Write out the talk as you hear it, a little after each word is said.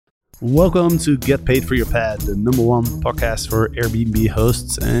Welcome to Get Paid for Your Pad, the number one podcast for Airbnb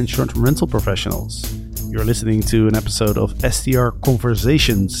hosts and short-term rental professionals. You're listening to an episode of STR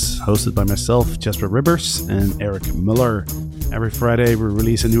Conversations, hosted by myself, Jasper Ribbers, and Eric Muller. Every Friday, we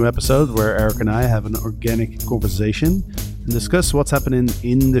release a new episode where Eric and I have an organic conversation and discuss what's happening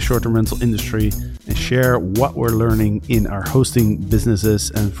in the short-term rental industry and share what we're learning in our hosting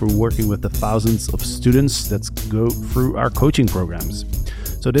businesses and through working with the thousands of students that go through our coaching programs.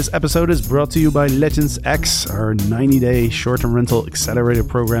 So this episode is brought to you by Legends X, our 90-day short-term rental accelerator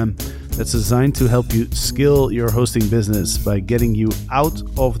program that's designed to help you scale your hosting business by getting you out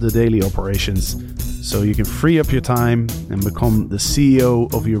of the daily operations so you can free up your time and become the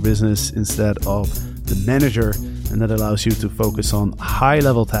CEO of your business instead of the manager. And that allows you to focus on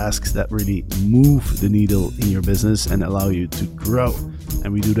high-level tasks that really move the needle in your business and allow you to grow.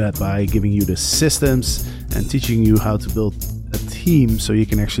 And we do that by giving you the systems and teaching you how to build a team so you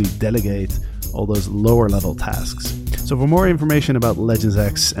can actually delegate all those lower level tasks. So for more information about Legends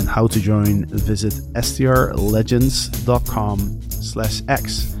X and how to join, visit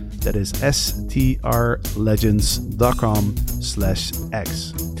strlegends.com/X. That is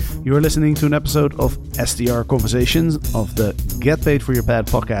strlegends.com/X. You are listening to an episode of STR Conversations of the Get Paid for Your Pad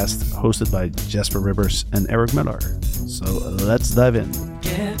podcast, hosted by Jasper Ribbers and Eric Muller. So let's dive in.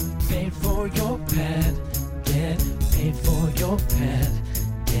 Get paid for your pad. Get paid for your pad.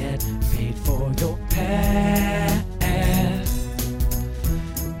 Get paid for your pad.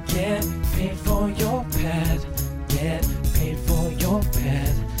 Get paid for your pad. Get paid for your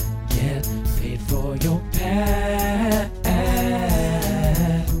pad. Get paid for your pad.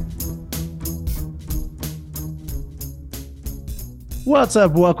 What's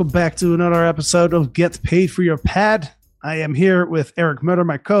up? Welcome back to another episode of Get Paid for Your Pad. I am here with Eric Muller,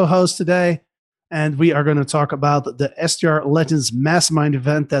 my co-host today, and we are going to talk about the STR Legends Mastermind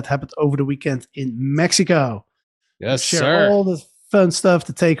event that happened over the weekend in Mexico. Yes, Share sir. all the fun stuff,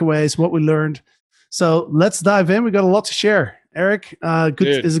 the takeaways, what we learned. So let's dive in. We got a lot to share. Eric,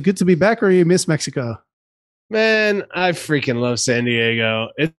 is it good to be back, or you miss Mexico? Man, I freaking love San Diego.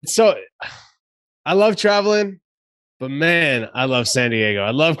 I love traveling, but man, I love San Diego.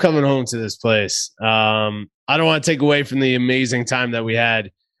 I love coming home to this place. I don't want to take away from the amazing time that we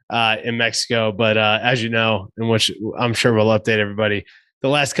had in Mexico, but as you know, in which I'm sure we'll update everybody, the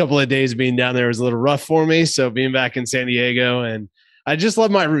last couple of days being down there was a little rough for me. So being back in San Diego, and I just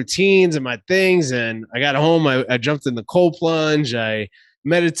love my routines and my things. And I got home, I jumped in the cold plunge. I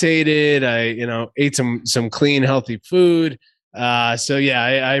meditated. I ate some clean, healthy food. So yeah,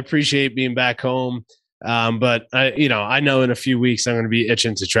 I appreciate being back home. But I know in a few weeks I'm going to be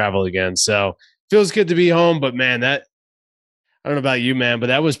itching to travel again. So feels good to be home. But man, I don't know about you, man, but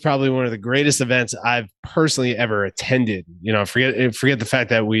that was probably one of the greatest events I've personally ever attended. Forget the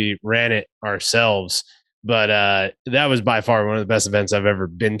fact that we ran it ourselves, but that was by far one of the best events I've ever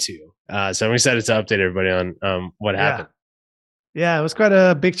been to. So I'm excited to update everybody on what happened. Yeah, it was quite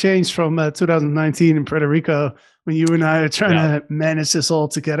a big change from 2019 in Puerto Rico when you and I are trying to manage this all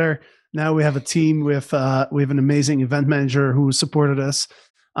together. Now we have a team with we have an amazing event manager who supported us.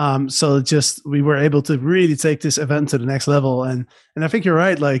 So we were able to really take this event to the next level. And I think you're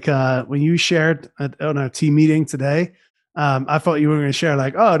right. Like when you shared on our team meeting today, I thought you were going to share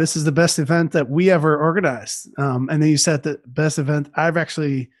like, oh, this is the best event that we ever organized. And then you said the best event I've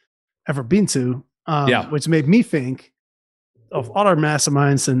actually ever been to, which made me think of other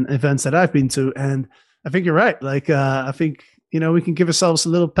masterminds and events that I've been to. And I think you're right. Like I think, we can give ourselves a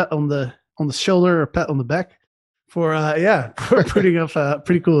little pat on the shoulder or pat on the back for putting up a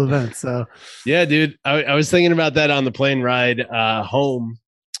pretty cool event. So yeah, dude, I was thinking about that on the plane ride home.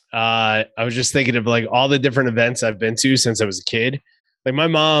 I was just thinking of like all the different events I've been to since I was a kid. Like my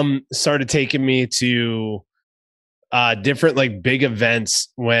mom started taking me to different like big events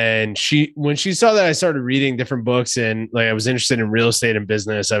when she saw that I started reading different books and like I was interested in real estate and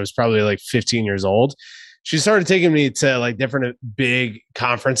business. I was probably like 15 years old. She started taking me to like different big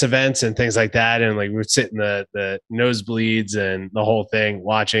conference events and things like that. And like we would sit in the nosebleeds and the whole thing,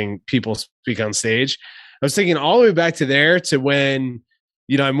 watching people speak on stage. I was thinking all the way back to there to when,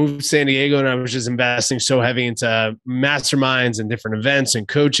 I moved to San Diego and I was just investing so heavy into masterminds and different events and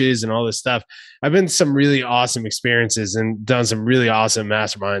coaches and all this stuff. I've been to some really awesome experiences and done some really awesome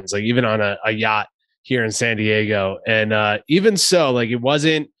masterminds, like even on a yacht here in San Diego. And even so, like it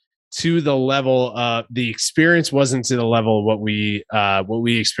wasn't to the level the experience wasn't to the level of what we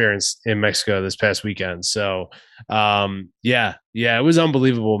experienced in Mexico this past weekend. So it was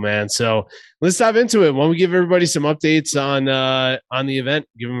unbelievable, man. So let's dive into it. Why don't we give everybody some updates on the event,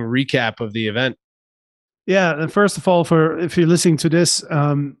 give them a recap of the event. Yeah, and first of all, if you're listening to this,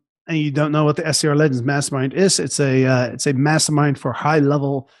 and you don't know what the STR Legends Mastermind is, it's a mastermind for high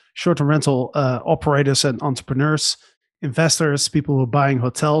level short-term rental operators and entrepreneurs, investors, people who are buying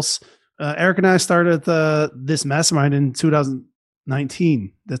hotels. Eric and I started this mastermind in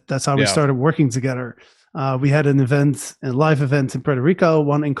 2019. That's how we started working together. We had a live event in Puerto Rico,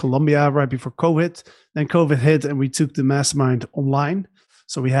 one in Colombia right before COVID. Then COVID hit and we took the mastermind online.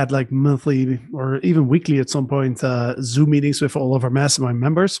 So we had like monthly or even weekly at some point Zoom meetings with all of our mastermind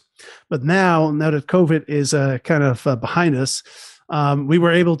members. But now that COVID is kind of behind us, we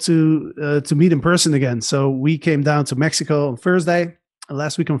were able to meet in person again. So we came down to Mexico on Thursday.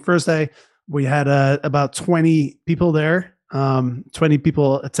 Last week on Thursday, we had about 20 people there. 20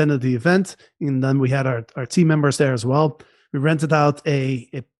 people attended the event, and then we had our team members there as well. We rented out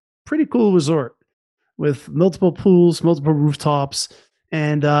a pretty cool resort with multiple pools, multiple rooftops.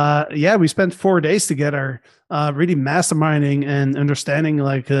 And we spent 4 days together, really masterminding and understanding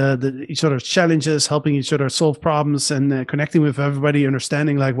like each other's challenges, helping each other solve problems, and connecting with everybody,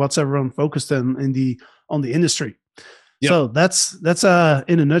 understanding like what's everyone focused on the industry. Yep. So that's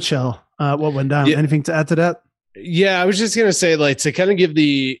in a nutshell what went down. Anything to add to that? Yeah, I was just gonna say, like, to kind of give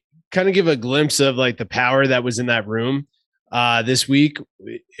a glimpse of like the power that was in that room this week.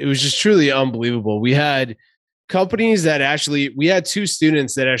 It was just truly unbelievable. We had companies that we had 2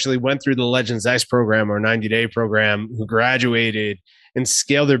 students that actually went through the Legends X program or 90-day program who graduated and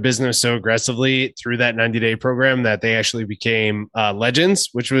scaled their business so aggressively through that 90-day program that they actually became legends,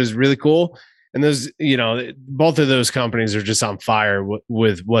 which was really cool. And those, both of those companies are just on fire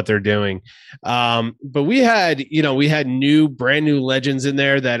with what they're doing. But we had brand new legends in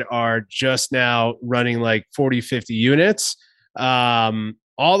there that are just now running like 40, 50 units,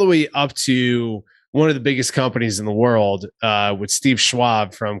 all the way up to one of the biggest companies in the world with Steve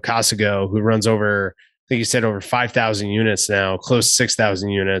Schwab from Casago, who runs over, I think he said over 5,000 units now, close to 6,000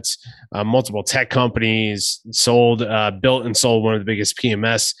 units, multiple tech companies, built and sold one of the biggest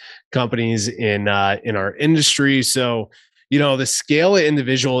PMS companies in our industry. So, the scale of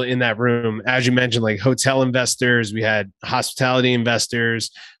individual in that room, as you mentioned, like hotel investors, we had hospitality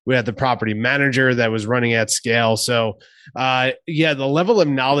investors, we had the property manager that was running at scale. So, the level of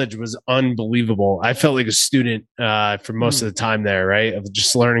knowledge was unbelievable. I felt like a student for most of the time there, right? Of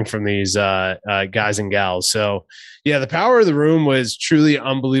just learning from these guys and gals. So, the power of the room was truly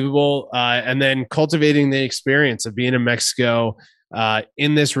unbelievable. And then cultivating the experience of being in Mexico,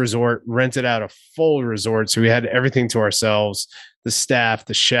 in this resort, rented out a full resort. So we had everything to ourselves, the staff,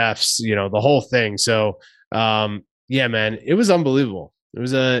 the chefs, the whole thing. So, man, it was unbelievable. It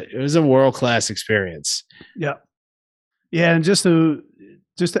was a world-class experience. Yeah. Yeah. And just to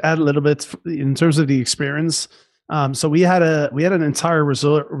add a little bit in terms of the experience. So we had an entire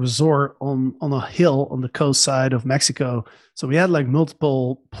resort on a hill on the coast side of Mexico. So we had like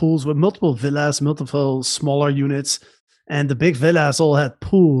multiple pools with multiple villas, multiple smaller units. And the big villas all had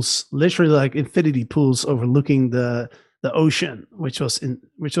pools, literally like infinity pools overlooking the ocean, which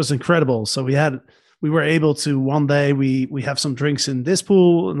was incredible. So we were able to, one day we have some drinks in this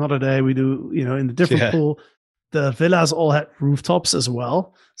pool, another day we do, in a different pool. The villas all had rooftops as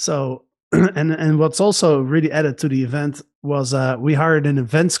well. So, and what's also really added to the event was we hired an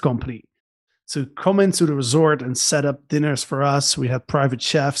events company to come into the resort and set up dinners for us. We had private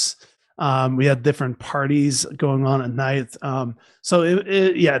chefs. We had different parties going on at night. So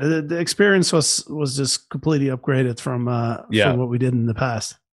the experience was just completely upgraded from what we did in the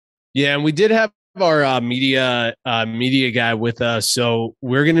past. Yeah. And we did have our media guy with us. So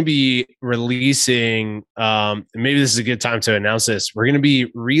we're going to be releasing, maybe this is a good time to announce this. We're going to be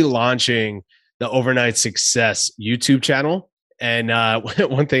relaunching the Overnight Success YouTube channel. And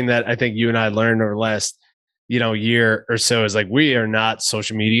one thing that I think you and I learned over the last year or so is like, we are not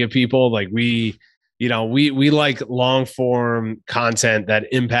social media people. Like we like long form content that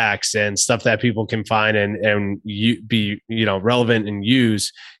impacts and stuff that people can find and be relevant and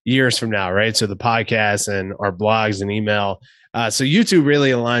use years from now, right? So the podcast and our blogs and email. So YouTube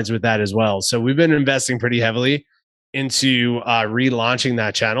really aligns with that as well. So we've been investing pretty heavily into relaunching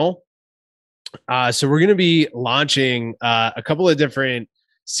that channel. So we're going to be launching a couple of different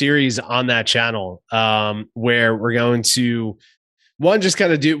series on that channel where we're going to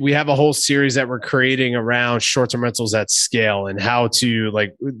we have a whole series that we're creating around short-term rentals at scale and how to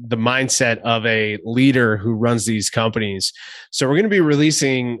like the mindset of a leader who runs these companies. So we're going to be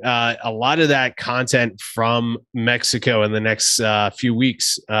releasing a lot of that content from Mexico in the next few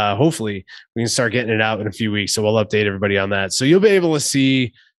weeks. Hopefully we can start getting it out in a few weeks. So we'll update everybody on that. So you'll be able to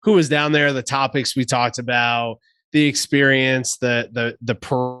see who was down there, the topics we talked about, the experience, the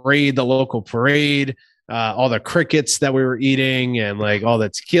parade, the local parade, all the crickets that we were eating and like all the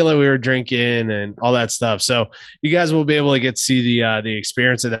tequila we were drinking and all that stuff. So you guys will be able to get to see the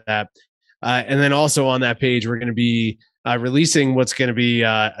experience of that. And then also on that page, we're going to be releasing what's going to be,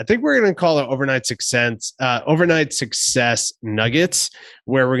 I think we're going to call it Overnight Success Nuggets,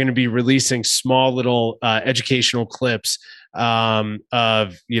 where we're going to be releasing small little educational clips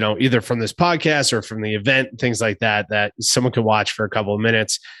of, either from this podcast or from the event, things like that, that someone could watch for a couple of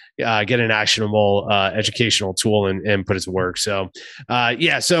minutes, get an actionable educational tool and put it to work. So,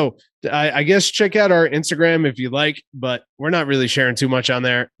 so I guess check out our Instagram if you like, but we're not really sharing too much on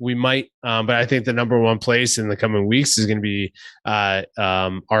there. We might, but I think the number one place in the coming weeks is going to be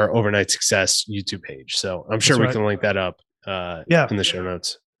our Overnight Success YouTube page. So I'm sure we can link that up in the show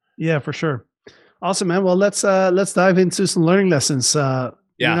notes. Yeah, for sure. Awesome, man. Well, let's dive into some learning lessons. You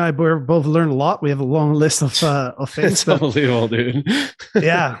and I both learned a lot. We have a long list of things. It's unbelievable, dude.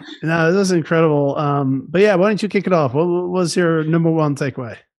 Yeah, no, it was incredible. But yeah, why don't you kick it off? What was your number one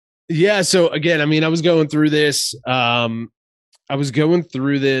takeaway? Yeah. So again, I mean, I was going through this. On the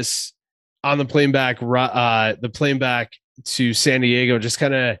plane back to San Diego, just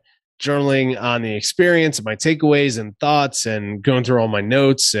kind of journaling on the experience and my takeaways and thoughts and going through all my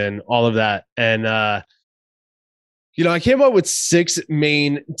notes and all of that. And, I came up with 6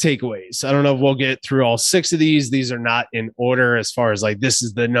 main takeaways. I don't know if we'll get through all 6 of these. These are not in order as far as like, this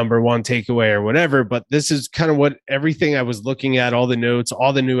is the number one takeaway or whatever, but this is kind of what everything I was looking at, all the notes,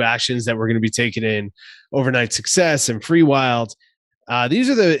 all the new actions that we're going to be taking in Overnight Success and Free Wild.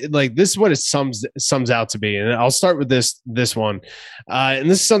 These are this is what it sums out to be. And I'll start with this one. And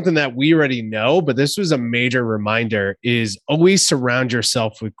this is something that we already know, but this was a major reminder, is always surround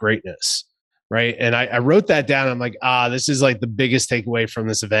yourself with greatness. Right. And I wrote that down. I'm like, this is like the biggest takeaway from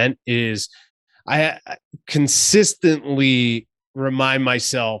this event is I consistently remind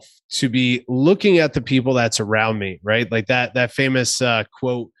myself to be looking at the people that surround me. Right. Like that famous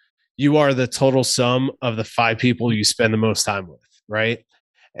quote, you are the total sum of the 5 people you spend the most time with. Right.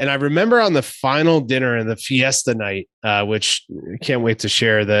 And I remember on the final dinner and the fiesta night, which I can't wait to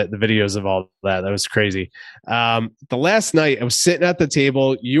share the videos of all that. That was crazy. The last night I was sitting at the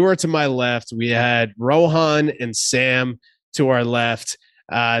table. You were to my left. We had Rohan and Sam to our left.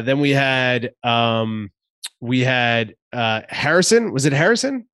 Then we had Harrison. Was it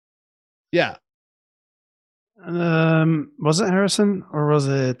Harrison? Yeah. Was it Harrison or was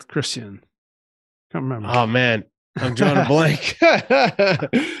it Christian? Can't remember. Oh man. I'm drawing a blank.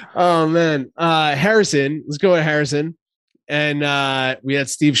 Oh man. Harrison, let's go with Harrison. And we had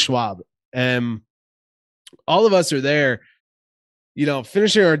Steve Schwab. And all of us are there,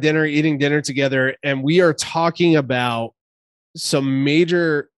 finishing our dinner, eating dinner together. And we are talking about some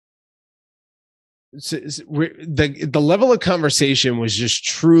major, the level of conversation was just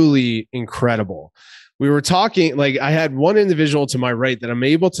truly incredible. We were talking, like I had one individual to my right that I'm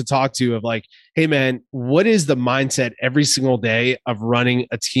able to talk to of like, hey man, what is the mindset every single day of running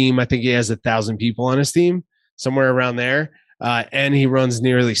a team? I think he has 1,000 people on his team, somewhere around there. And he runs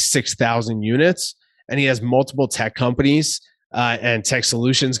nearly 6,000 units and he has multiple tech companies and tech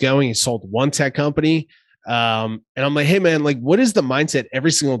solutions going. He sold one tech company. And I'm like, hey man, like what is the mindset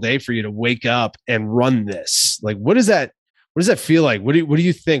every single day for you to wake up and run this? Like, what does that feel like? What do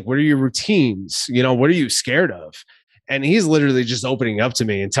you think? What are your routines? What are you scared of? And he's literally just opening up to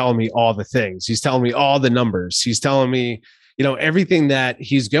me and telling me all the things. He's telling me all the numbers. He's telling me, everything that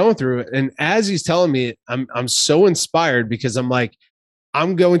he's going through. And as he's telling me, I'm so inspired because I'm like,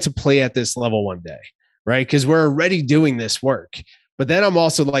 I'm going to play at this level one day, right? Because we're already doing this work. But then I'm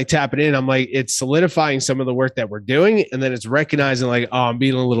also like tapping in. I'm like, it's solidifying some of the work that we're doing. And then it's recognizing like, oh, I'm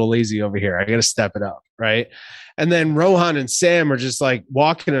being a little lazy over here. I got to step it up. Right. And then Rohan and Sam are just like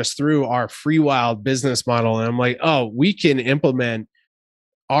walking us through our Free Wild business model. And I'm like, oh, we can implement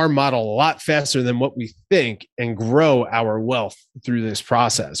our model a lot faster than what we think and grow our wealth through this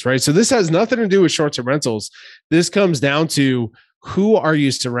process. Right. So this has nothing to do with short-term rentals. This comes down to who are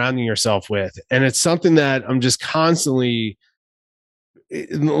you surrounding yourself with? And it's something that I'm just constantly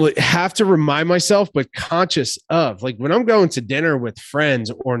have to remind myself, but conscious of, like when I'm going to dinner with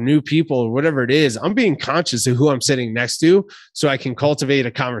friends or new people or whatever it is, I'm being conscious of who I'm sitting next to so I can cultivate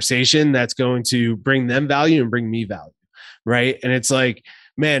a conversation that's going to bring them value and bring me value. Right. And it's like,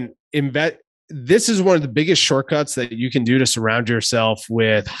 man, this is one of the biggest shortcuts that you can do to surround yourself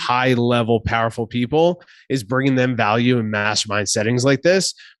with high level, powerful people is bringing them value in mastermind settings like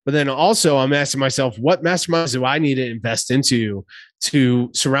this. But then also I'm asking myself, what masterminds do I need to invest into to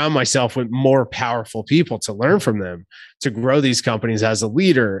surround myself with more powerful people, to learn from them, to grow these companies as a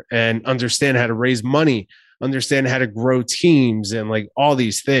leader and understand how to raise money, understand how to grow teams and like all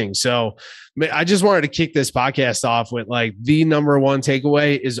these things. So I just wanted to kick this podcast off with like the number one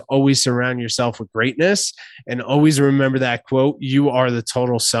takeaway is always surround yourself with greatness, and always remember that quote, you are the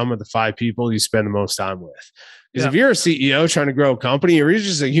total sum of the 5 people you spend the most time with. Because if you're a CEO trying to grow a company, or you're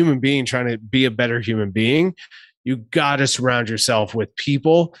just a human being trying to be a better human being, you got to surround yourself with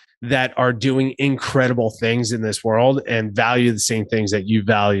people that are doing incredible things in this world and value the same things that you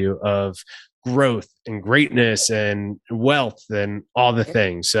value of growth and greatness and wealth and all the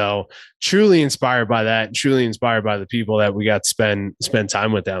things. So truly inspired by that, truly inspired by the people that we got to spend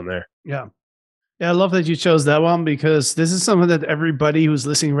time with down there. Yeah. Yeah, I love that you chose that one, because this is something that everybody who's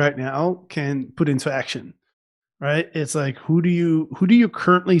listening right now can put into action, right? It's like, who do you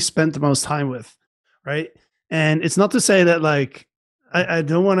currently spend the most time with, right? And it's not to say that like, I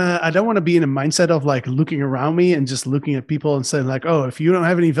don't want to be in a mindset of like looking around me and just looking at people and saying like, oh, if you don't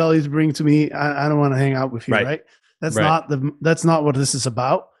have any value to bring to me, I don't want to hang out with you. Right. That's not what this is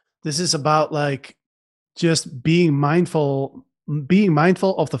about. This is about like just being mindful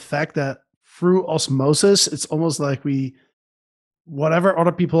of the fact that through osmosis, it's almost like whatever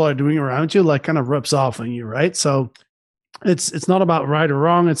other people are doing around you, like kind of rubs off on you. Right. So it's not about right or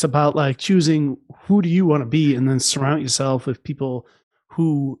wrong. It's about like choosing who do you want to be, and then surround yourself with people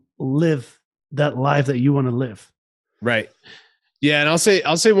who live that life that you want to live. Right. Yeah. And I'll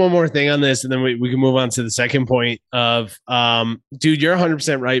say one more thing on this, and then we can move on to the second point of, dude, you're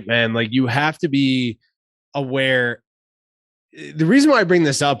 100% right, man. Like, you have to be aware. The reason why I bring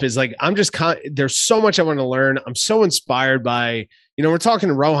this up is like, there's so much I want to learn. I'm so inspired by, we're talking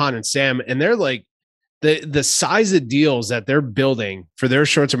to Rohan and Sam, and they're like, the size of deals that they're building for their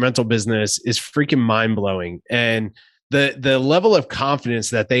short-term rental business is freaking mind-blowing. And the level of confidence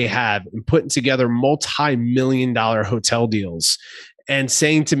that they have in putting together multi-million-dollar hotel deals and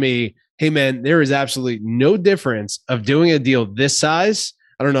saying to me, hey man, there is absolutely no difference of doing a deal this size.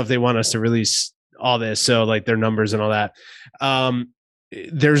 I don't know if they want us to release all this, so like their numbers and all that.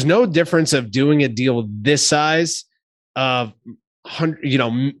 There's no difference of doing a deal this size of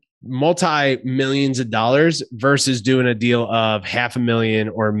multi-millions of dollars versus doing a deal of $500,000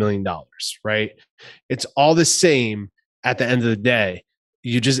 or $1 million, right? It's all the same at the end of the day.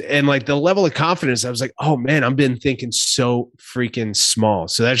 And like the level of confidence, I was like, oh man, I've been thinking so freaking small.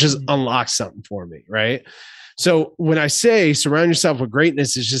 So that just unlocks something for me, right? So when I say surround yourself with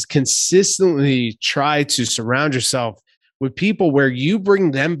greatness, is just consistently try to surround yourself with people where you bring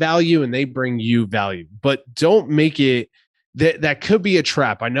them value and they bring you value, but don't make it that could be a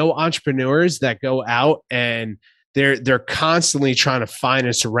trap. I know entrepreneurs that go out and they're constantly trying to find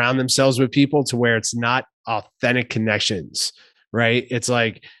and surround themselves with people to where it's not authentic connections, right? It's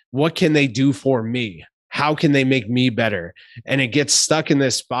like, what can they do for me? How can they make me better? And it gets stuck in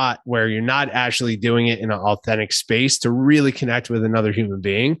this spot where you're not actually doing it in an authentic space to really connect with another human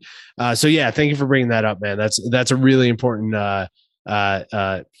being. So yeah, thank you for bringing that up, man. That's a really important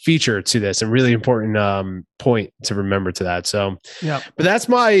feature to this, and really important point to remember to that. So yeah, but that's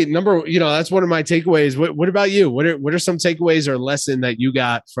my number, that's one of my takeaways. What about you? What are some takeaways or lesson that you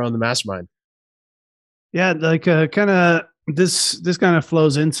got from the mastermind? Yeah, like kind of this kind of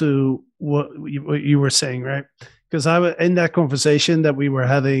flows into what you were saying, right? Because I was in that conversation that we were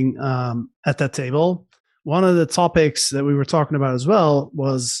having at that table. One of the topics that we were talking about as well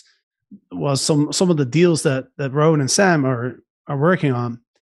was some of the deals that Rowan and Sam are working on.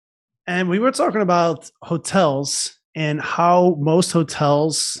 And we were talking about hotels and how most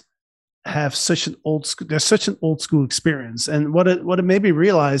hotels have such an old school experience. And what it made me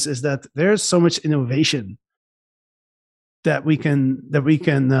realize is that there's so much innovation that we can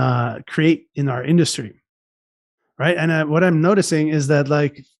create in our industry. Right. And what I'm noticing is that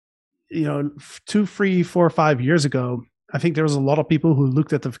 2, 3, 4, 5 years ago, I think there was a lot of people who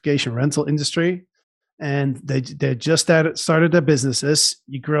looked at the vacation rental industry and they just started their businesses.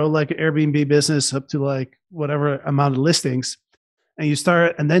 You grow like an Airbnb business up to like whatever amount of listings.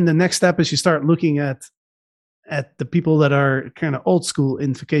 And then the next step is you start looking at the people that are kind of old school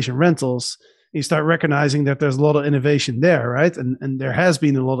in vacation rentals. You start recognizing that there's a lot of innovation there, right? And there has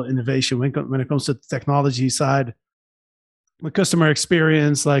been a lot of innovation when it comes to the technology side, the customer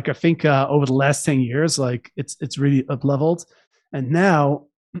experience. Like I think over the last 10 years, like it's really up leveled. And now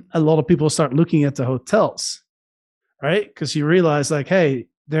a lot of people start looking at the hotels, right? Because you realize like, hey,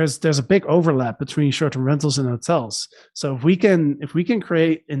 there's a big overlap between short-term rentals and hotels. So if we can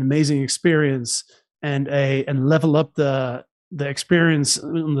create an amazing experience and level up the experience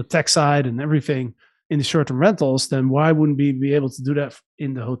on the tech side and everything in the short-term rentals, then why wouldn't we be able to do that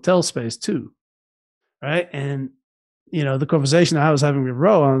in the hotel space too? Right. And the conversation I was having with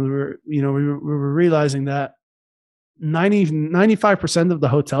Rowan, we were realizing that 95% of the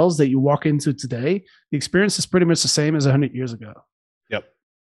hotels that you walk into today, the experience is pretty much the same as 100 years ago. Yep.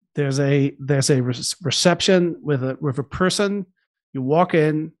 There's a reception with a person. You walk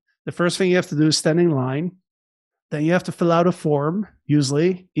in. The first thing you have to do is stand in line. Then you have to fill out a form,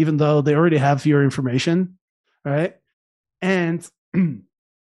 usually, even though they already have your information, right? And in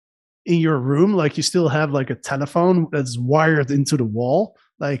your room, like you still have like a telephone that's wired into the wall.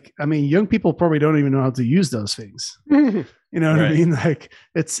 Like, I mean, young people probably don't even know how to use those things. You know what I mean? Like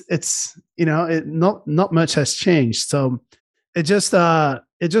it's not much has changed. So it just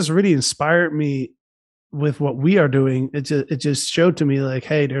really inspired me with what we are doing. It just showed to me like,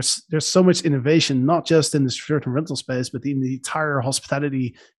 hey, there's so much innovation, not just in the short-term rental space, but in the entire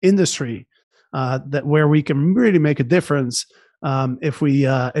hospitality industry, that where we can really make a difference. If we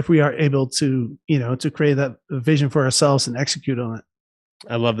are able to create that vision for ourselves and execute on it.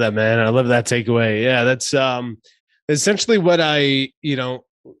 I love that, man. I love that takeaway. Yeah, that's essentially what I've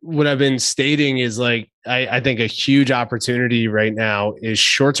been stating is like, I think a huge opportunity right now is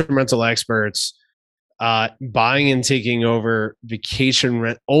short-term rental experts buying and taking over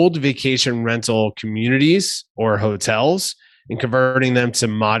old vacation rental communities or hotels and converting them to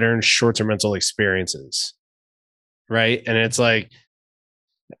modern short-term rental experiences. Right. And it's like,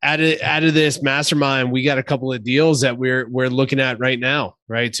 out of this mastermind, we got a couple of deals that we're looking at right now,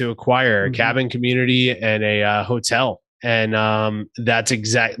 right? To acquire a cabin community and a hotel. And that's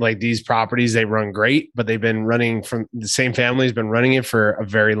like these properties, they run great, but they've been running from the same family has been running it for a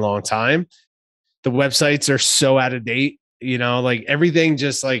very long time. The websites are so out of date, like everything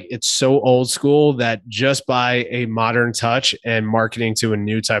just like it's so old school that just by a modern touch and marketing to a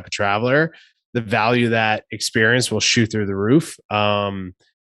new type of traveler, the value of that experience will shoot through the roof.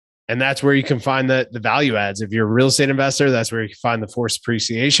 And that's where you can find the value adds. If you're a real estate investor, that's where you can find the forced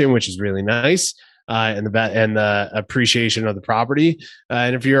appreciation, which is really nice, and the appreciation of the property.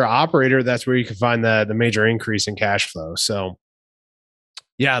 And if you're an operator, that's where you can find the major increase in cash flow. So,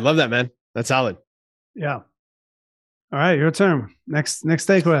 yeah, I love that, man. That's solid. Yeah. All right, your turn. Next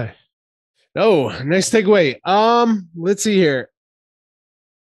takeaway. Oh, next takeaway. Let's see here.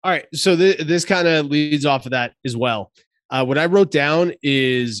 All right, so this kind of leads off of that as well. What I wrote down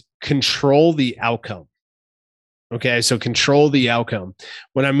is control the outcome. Okay, so control the outcome.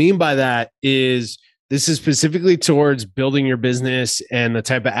 What I mean by that is this is specifically towards building your business and the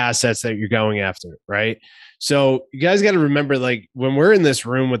type of assets that you're going after, right? So you guys got to remember, like when we're in this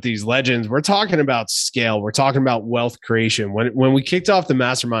room with these legends, we're talking about scale. We're talking about wealth creation. When we kicked off the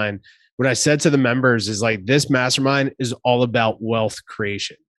mastermind, what I said to the members is like, this mastermind is all about wealth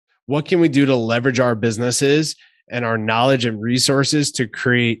creation. What can we do to leverage our businesses and our knowledge and resources to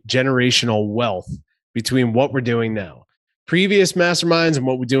create generational wealth between what we're doing now? Previous masterminds and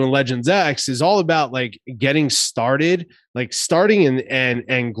what we do in Legends X is all about like getting started, like starting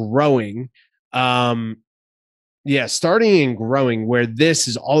and growing. Starting and growing, where this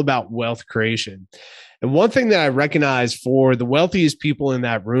is all about wealth creation. And one thing that I recognize for the wealthiest people in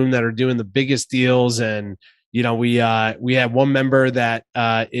that room that are doing the biggest deals, and we have one member that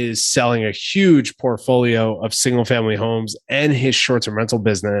is selling a huge portfolio of single family homes and his short-term rental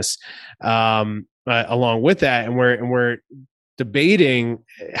business along with that, and we're debating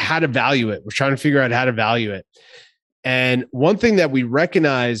how to value it. We're trying to figure out how to value it. And one thing that we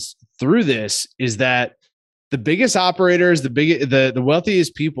recognize through this is that the biggest operators, the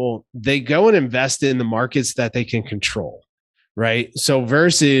wealthiest people, they go and invest in the markets that they can control, right? So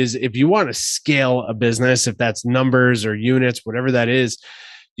versus if you want to scale a business, if that's numbers or units, whatever that is,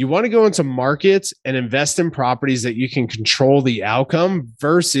 you want to go into markets and invest in properties that you can control the outcome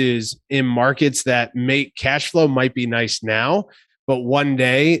versus in markets that make cash flow might be nice now, but one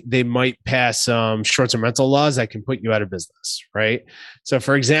day they might pass some short-term rental laws that can put you out of business, right? So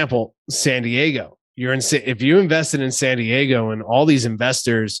for example, San Diego. If you invested in San Diego and all these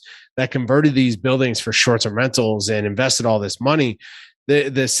investors that converted these buildings for short-term rentals and invested all this money,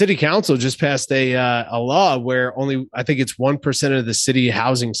 the city council just passed a law where only, I think it's 1% of the city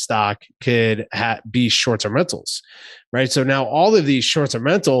housing stock could be short-term rentals, right? So now all of these short-term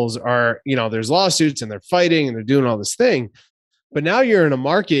rentals are, there's lawsuits and they're fighting and they're doing all this thing. But now you're in a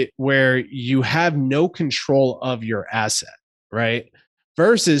market where you have no control of your asset, right?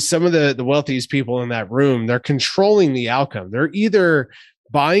 Versus some of the wealthiest people in that room, they're controlling the outcome. They're either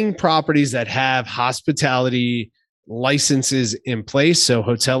buying properties that have hospitality licenses in place, so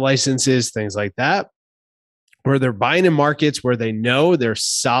hotel licenses, things like that, or they're buying in markets where they know there's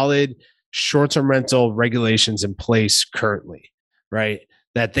solid short-term rental regulations in place currently, right?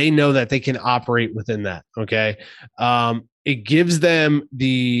 that they know that they can operate within that. Okay. It gives them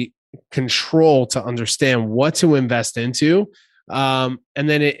the control to understand what to invest into. And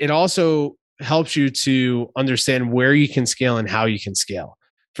then it also helps you to understand where you can scale and how you can scale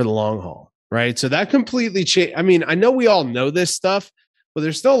for the long haul. Right. So that completely changed. I mean, I know we all know this stuff, but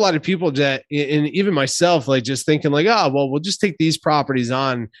there's still a lot of people that, and even myself, like just thinking like, oh, well, we'll just take these properties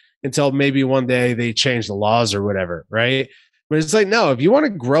on until maybe one day they change the laws or whatever. Right. But it's like, no, if you want to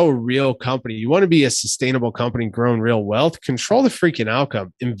grow a real company, you want to be a sustainable company, growing real wealth, control the freaking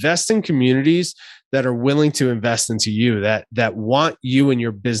outcome, invest in communities that are willing to invest into you, that want you and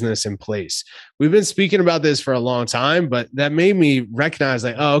your business in place. We've been speaking about this for a long time, but that made me recognize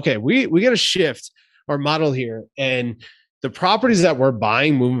like, oh, okay, we got to shift our model here. And the properties that we're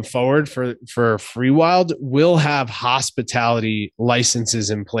buying moving forward for FreeWild will have hospitality licenses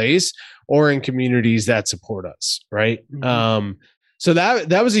in place or in communities that support us, right? Mm-hmm. So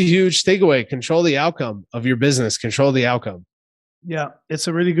that was a huge takeaway. Control the outcome of your business. Control the outcome. Yeah, it's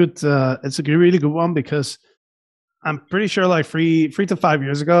a really good really good one, because I'm pretty sure like 3 to 5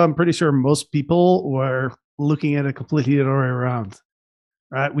 years ago, I'm pretty sure most people were looking at it completely the other way around.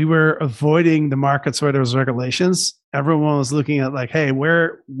 Right, we were avoiding the markets where there was regulations. Everyone was looking at like, hey,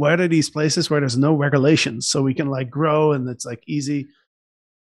 where are these places where there's no regulations, so we can like grow and it's like easy.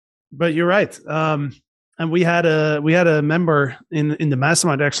 But you're right. And we had a member in the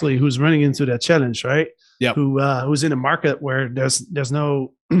mastermind actually who's running into that challenge, right? Yeah. Who's in a market where there's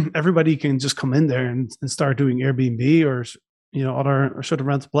no everybody can just come in there and start doing Airbnb or other short-term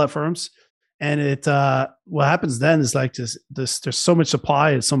rental platforms. And it what happens then is like there's so much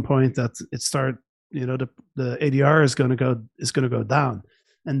supply at some point that the ADR is going to go down,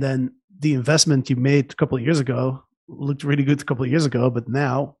 and then the investment you made a couple of years ago looked really good a couple of years ago, but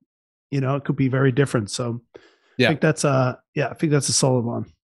now it could be very different. So yeah, I think that's a solid one.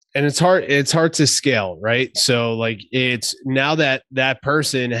 And it's hard to scale, right? So like it's now that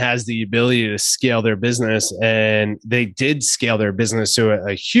person has the ability to scale their business, and they did scale their business to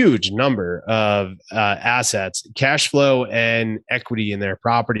a huge number of assets, cash flow and equity in their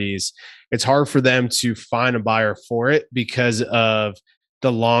properties. It's hard for them to find a buyer for it because of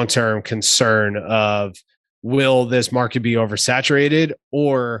the long-term concern of, will this market be oversaturated,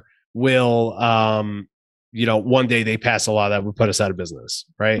 or will one day they pass a law that would put us out of business,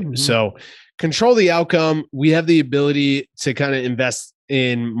 right? Mm-hmm. So control the outcome. We have the ability to kind of invest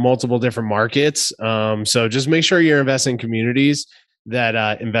in multiple different markets. So just make sure you're investing in communities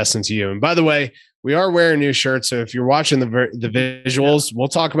that invest into you. And by the way, we are wearing new shirts. So if you're watching the visuals, we'll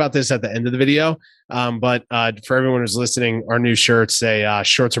talk about this at the end of the video. But for everyone who's listening, our new shirts say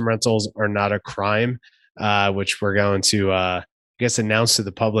short-term rentals are not a crime, which we're going to announce to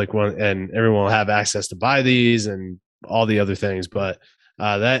the public and everyone will have access to buy these and all the other things. But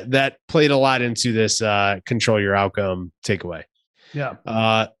that played a lot into this control your outcome takeaway. Yeah.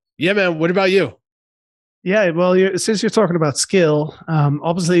 Yeah, man. What about you? Yeah. Well, since you're talking about skill,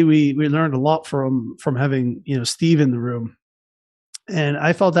 obviously we learned a lot from having, Steve in the room. And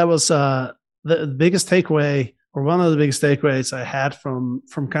I felt that was the biggest takeaway, or one of the biggest takeaways I had from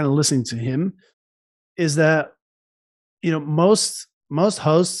kind of listening to him, is that most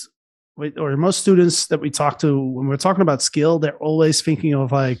hosts or most students that we talk to, when we're talking about skill, they're always thinking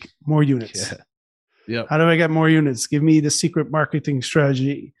of like more units. Yeah. How do I get more units? Give me the secret marketing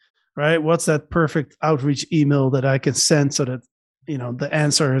strategy, right? What's that perfect outreach email that I can send so that, the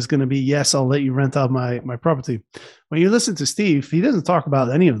answer is going to be, yes, I'll let you rent out my property. When you listen to Steve, he doesn't talk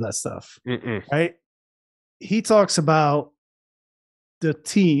about any of that stuff, right? He talks about the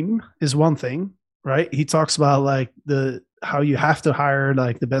team is one thing. Right. He talks about like how you have to hire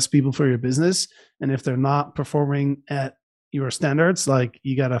like the best people for your business. And if they're not performing at your standards, like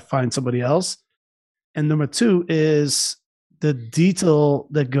you got to find somebody else. And number 2 is the detail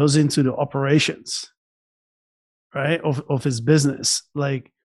that goes into the operations, right, of his business.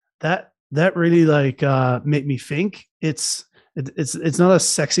 Like that really like made me think it's not as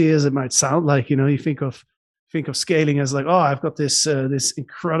sexy as it might sound. Like, you think of scaling as like, oh, I've got this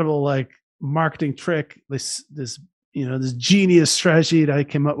incredible like marketing trick, this genius strategy that I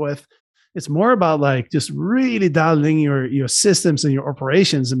came up with. It's more about like just really dialing your systems and your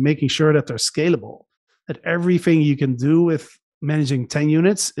operations and making sure that they're scalable, that everything you can do with managing 10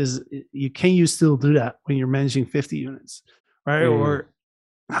 units can you still do that when you're managing 50 units, right? Or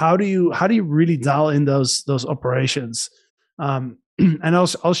how do you really dial in those operations? And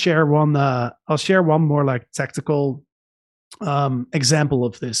I'll share one more like tactical example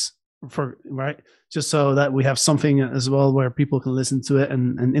of this. for right, just so that we have something as well where people can listen to it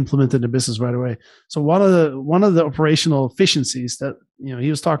and implement it in the business right away. So one of the operational efficiencies that, you know, he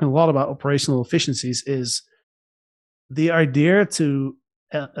was talking a lot about operational efficiencies is the idea to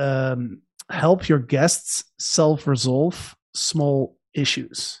help your guests self-resolve small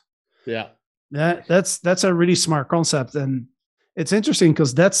issues. Yeah. That's a really smart concept. And it's interesting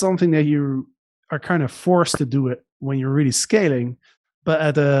because that's something that you are kind of forced to do it when you're really scaling,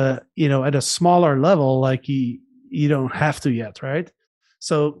 but at a smaller level, like you don't have to yet, right?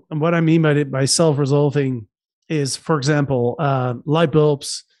 So what I mean by self-resolving is, for example, light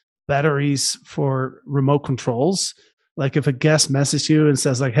bulbs, batteries for remote controls. Like if a guest messages you and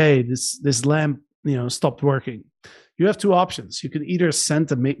says like, hey, this lamp, stopped working, you have two options. You could either send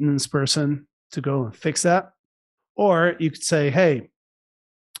a maintenance person to go and fix that, or you could say, hey,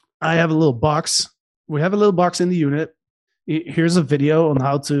 I have a little box. We have a little box in the unit. Here's a video on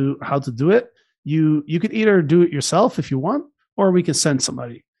how to do it. You could either do it yourself if you want, or we can send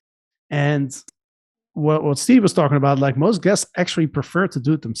somebody. And what Steve was talking about, like most guests actually prefer to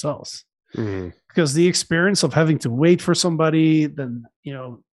do it themselves. Mm-hmm. Because the experience of having to wait for somebody, then,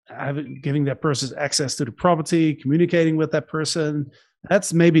 giving that person access to the property, communicating with that person,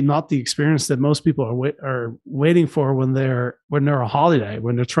 that's maybe not the experience that most people are waiting for when they're on holiday,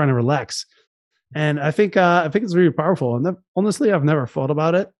 when they're trying to relax. And I think it's really powerful. And honestly, I've never thought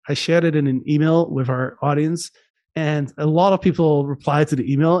about it. I shared it in an email with our audience, and a lot of people replied to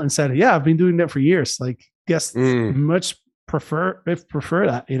the email and said, "Yeah, I've been doing that for years." Like guests much prefer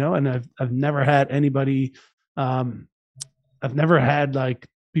that, And I've never had anybody. I've never had like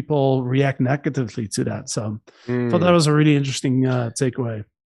people react negatively to that. So I thought that was a really interesting takeaway.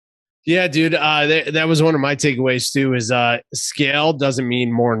 Yeah, dude. That was one of my takeaways too, is scale doesn't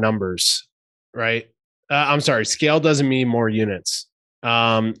mean more numbers, right? I'm sorry. Scale doesn't mean more units.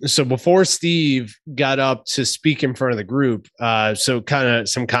 So before Steve got up to speak in front of the group, so kind of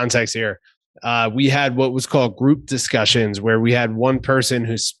some context here, we had what was called group discussions, where we had one person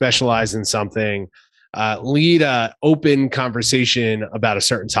who specialized in something lead a open conversation about a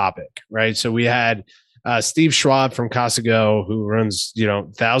certain topic, right? So we had Steve Schwab from Casago, who runs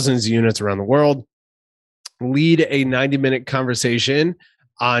thousands of units around the world, lead a 90-minute conversation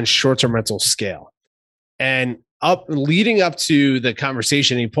on short-term rental scale. And leading up to the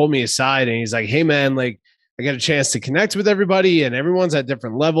conversation, he pulled me aside and he's like, "Hey man, like I got a chance to connect with everybody and everyone's at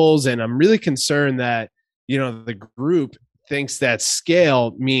different levels, and I'm really concerned that the group thinks that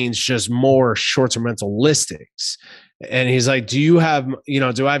scale means just more short-term rental listings." And he's like, do I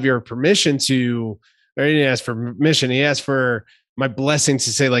have your permission to, or he didn't ask for permission, he asked for my blessing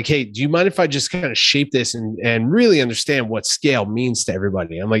to say like, "Hey, do you mind if I just kind of shape this and really understand what scale means to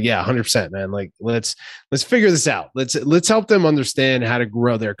everybody?" I'm like, "Yeah, 100%, man. Like, let's figure this out. Let's help them understand how to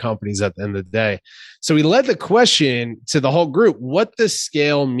grow their companies at the end of the day." So we led the question to the whole group: what does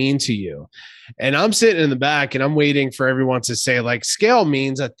scale mean to you? And I'm sitting in the back and I'm waiting for everyone to say like, scale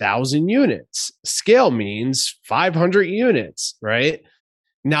means 1,000 units. Scale means 500 units, right?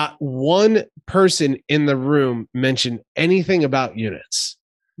 Not one person in the room mentioned anything about units,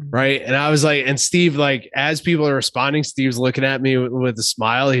 right? And I was like, and Steve, like, as people are responding, Steve's looking at me with a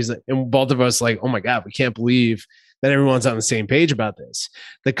smile. He's like, and both of us like, "Oh my God, we can't believe that everyone's on the same page about this."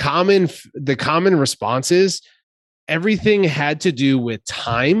 The common responses, everything had to do with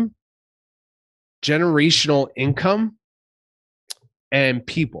time, generational income, and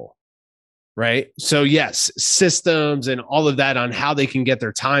people. Right. So yes, systems and all of that on how they can get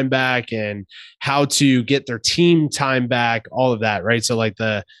their time back and how to get their team time back, all of that. Right. So like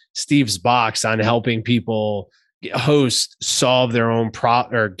the Steve's box on helping people host solve their own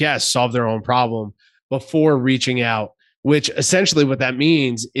guests solve their own problem before reaching out, which essentially what that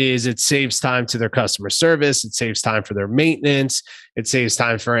means is it saves time to their customer service. It saves time for their maintenance. It saves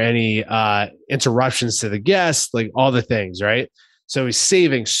time for any interruptions to the guests, like all the things. Right. So he's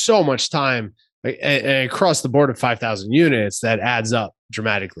saving so much time across the board of 5,000 units that adds up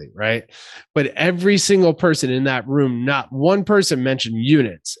dramatically, right? But every single person in that room, not one person mentioned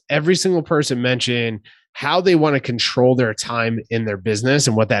units. Every single person mentioned how they want to control their time in their business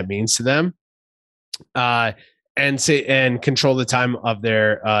and what that means to them, and control the time of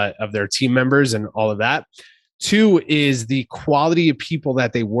their team members and all of that. 2 is the quality of people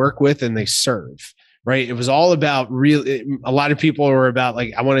that they work with and they serve. Right. It was all about a lot of people were about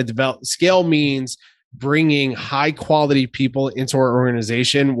like, I want to develop. Scale means bringing high quality people into our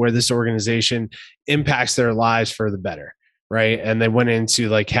organization where this organization impacts their lives for the better. Right. And they went into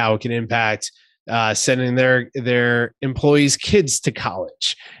like how it can impact sending their employees' kids to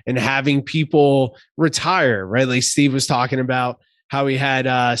college and having people retire. Right. Like Steve was talking about how he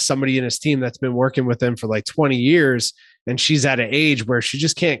had somebody in his team that's been working with him for like 20 years, and she's at an age where she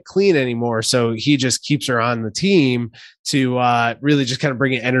just can't clean anymore. So he just keeps her on the team to really just kind of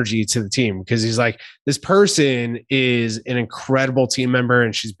bring energy to the team, because he's like, this person is an incredible team member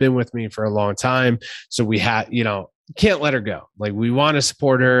and she's been with me for a long time. So we have, can't let her go. Like, we want to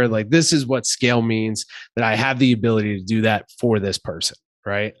support her. Like, this is what scale means, that I have the ability to do that for this person.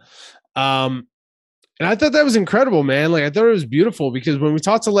 Right. And I thought that was incredible, man. Like, I thought it was beautiful, because when we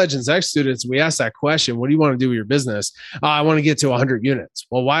talk to Legends X students, we ask that question, what do you want to do with your business? I want to get to 100 units.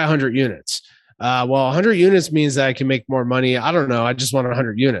 Well, why 100 units? Well, 100 units means that I can make more money. I don't know. I just want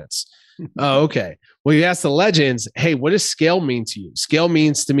 100 units. Oh, okay. Well, you ask the Legends, hey, what does scale mean to you? Scale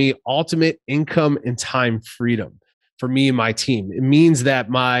means to me ultimate income and time freedom for me and my team. It means that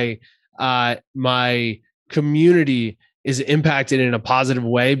my community is impacted in a positive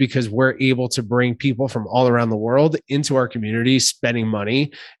way, because we're able to bring people from all around the world into our community, spending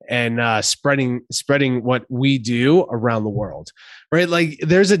money and spreading what we do around the world, right? Like,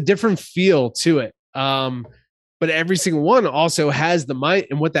 there's a different feel to it. But every single one also has the mind,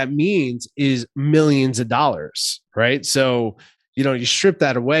 and what that means is millions of dollars, right? So, you strip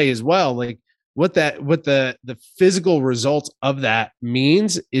that away as well. Like, what the physical result of that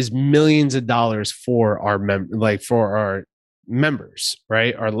means is millions of dollars for our members,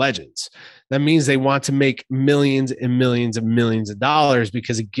 right? Our Legends. That means they want to make millions and millions and millions of dollars,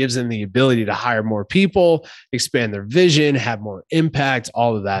 because it gives them the ability to hire more people, expand their vision, have more impact,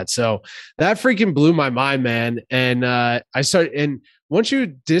 all of that. So that freaking blew my mind, man. And once you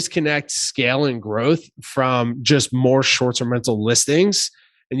disconnect scale and growth from just more short-term rental listings,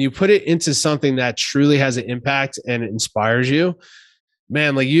 and you put it into something that truly has an impact and inspires you,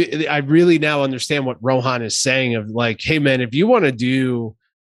 man, like, I really now understand what Rohan is saying of like, hey man, if you want to do,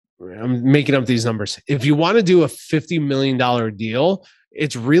 I'm making up these numbers, if you want to do a $50 million deal,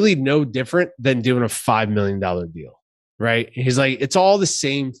 it's really no different than doing a $5 million deal, right? He's like, it's all the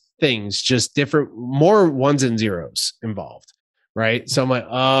same things, just different, more ones and zeros involved, right? So I'm like,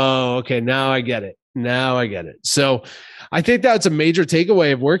 oh, okay, now I get it. So I think that's a major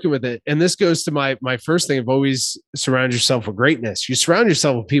takeaway of working with it. And this goes to my first thing of always surround yourself with greatness. You surround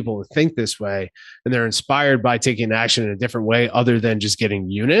yourself with people who think this way, and they're inspired by taking action in a different way other than just getting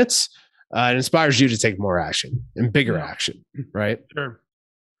units. It inspires you to take more action and bigger action, right? Sure.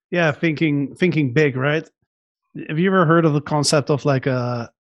 Yeah, thinking big, right? Have you ever heard of the concept of like a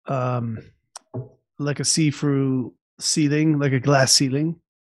see-through ceiling, like a glass ceiling?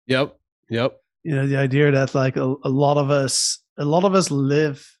 Yep. The idea that like a lot of us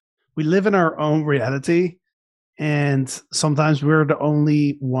live in our own reality, and sometimes we're the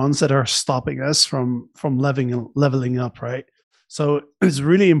only ones that are stopping us from leveling up, right? So it's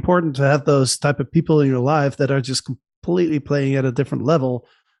really important to have those type of people in your life that are just completely playing at a different level,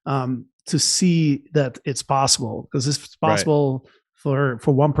 to see that it's possible, because it's possible for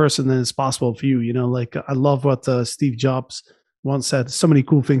one person, then it's possible for you. Like, I love what Steve Jobs once said. So many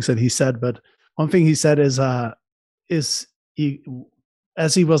cool things that he said, but one thing he said is he,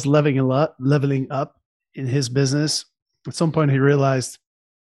 as he was leveling up in his business, at some point he realized,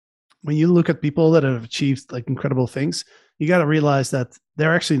 when you look at people that have achieved like incredible things, you got to realize that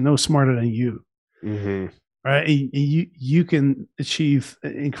they're actually no smarter than you, right? And you can achieve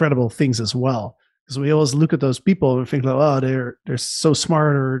incredible things as well, because we always look at those people and think like, oh, they're so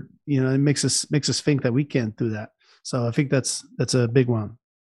smart, or it makes us think that we can't do that. So I think that's a big one.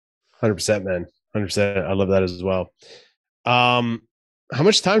 100%, man. 100%. I love that as well. How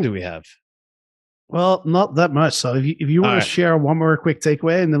much time do we have? Well, not that much. So if you want to share one more quick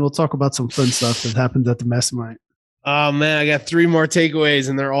takeaway, and then we'll talk about some fun stuff that happened at the mastermind. Oh man, I got 3 more takeaways,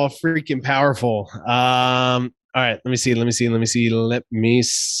 and they're all freaking powerful. All right, let me see. All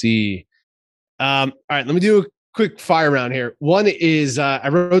right, let me do a quick fire round here. One is I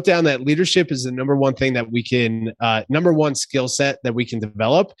wrote down that leadership is the number one thing that we can, number one skill set that we can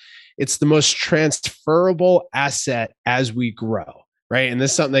develop. It's the most transferable asset as we grow, right? And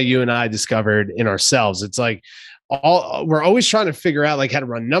this is something that you and I discovered in ourselves. It's like we're always trying to figure out like how to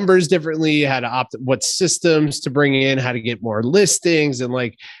run numbers differently, how to what systems to bring in, how to get more listings, and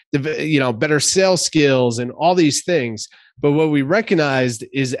like better sales skills and all these things. But what we recognized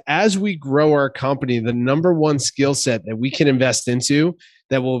is, as we grow our company, the number one skill set that we can invest into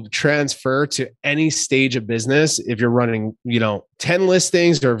that will transfer to any stage of business, if you're running, 10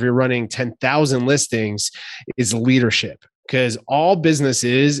 listings or if you're running 10,000 listings, is leadership. Because all business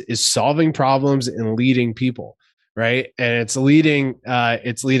is solving problems and leading people, right? And it's leading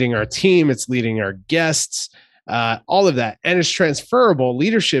our team, it's leading our guests, all of that. And it's transferable.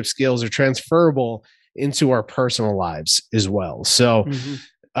 Leadership skills are transferable into our personal lives as well. So,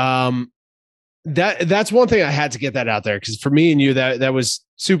 Mhm. that's one thing I had to get that out there, because for me and you, that was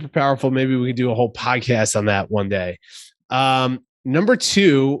super powerful. Maybe we could do a whole podcast on that one day. Number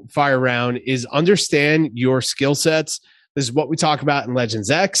 2 fire round is understand your skill sets. This is what we talk about in Legends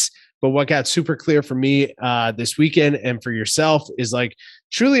X, but what got super clear for me this weekend and for yourself is like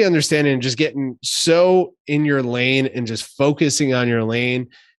truly understanding and just getting so in your lane and just focusing on your lane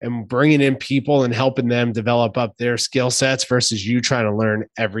and bringing in people and helping them develop up their skill sets versus you trying to learn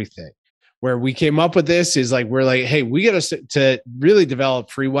everything. Where we came up with this is like, we're like, hey, we got to really develop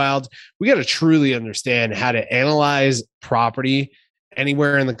FreeWild. We got to truly understand how to analyze property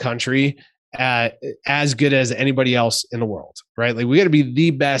anywhere in the country as good as anybody else in the world, right? Like we got to be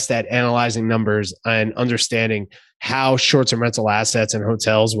the best at analyzing numbers and understanding how short-term rental assets and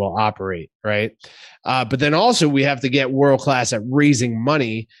hotels will operate, right? But then also we have to get world-class at raising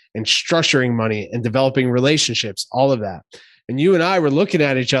money and structuring money and developing relationships, all of that. And you and I were looking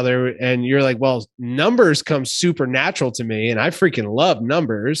at each other and you're like, well, numbers come super natural to me and I freaking love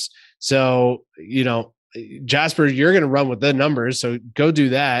numbers. So, Jasper, you're going to run with the numbers. So go do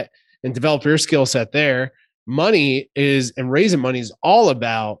that and develop your skill set there. Money is, and raising money is all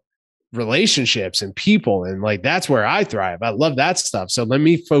about relationships and people. And like, that's where I thrive. I love that stuff. So let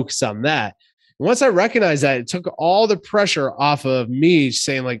me focus on that. Once I recognized that, it took all the pressure off of me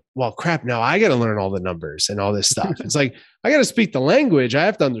saying like, well, crap, now I got to learn all the numbers and all this stuff. It's like, I got to speak the language. I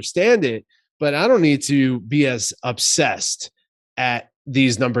have to understand it, but I don't need to be as obsessed at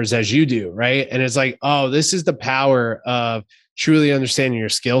these numbers as you do. Right. And it's like, oh, this is the power of truly understanding your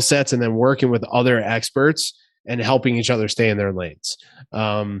skill sets and then working with other experts and helping each other stay in their lanes.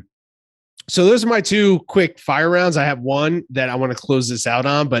 So those are my 2 quick fire rounds. I have one that I want to close this out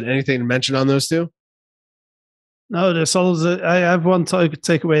on, but anything to mention on those 2? No, there's always I have one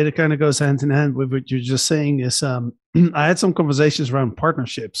takeaway that kind of goes hand in hand with what you're just saying is I had some conversations around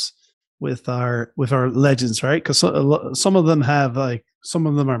partnerships with our legends, right? Because some of them have some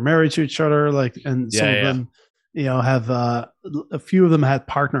of them are married to each other, and some of them, have a few of them had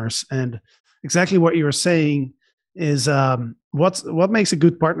partners. And exactly what you were saying is what makes a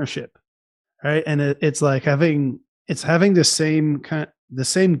good partnership, right? And it's like having the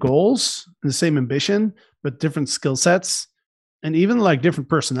same goals and the same ambition, but different skill sets and even like different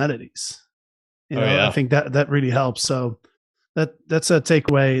personalities. I think that really helps. So that's a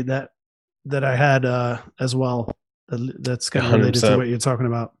takeaway that I had as well. That's kind of related 100%. To what you're talking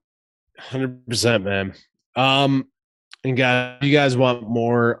about. 100%, man. And guys, if you guys want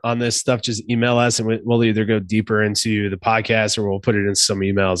more on this stuff, just email us and we'll either go deeper into the podcast or we'll put it in some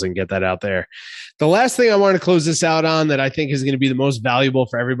emails and get that out there. The last thing I want to close this out on that I think is going to be the most valuable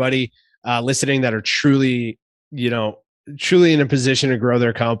for everybody listening that are truly in a position to grow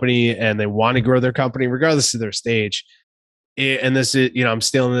their company and they want to grow their company regardless of their stage. And this is, I'm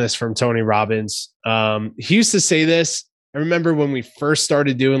stealing this from Tony Robbins. He used to say this. I remember when we first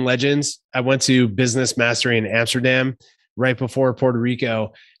started doing Legends, I went to Business Mastery in Amsterdam right before Puerto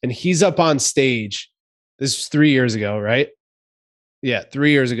Rico, and he's up on stage. This was 3 years ago, right? Yeah,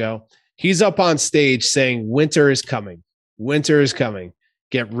 3 years ago. He's up on stage saying, winter is coming. Winter is coming.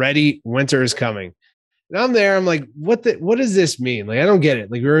 Get ready. Winter is coming. And I'm there. I'm like, what does this mean? Like, I don't get it.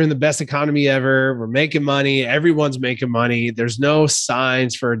 Like, we're in the best economy ever. We're making money. Everyone's making money. There's no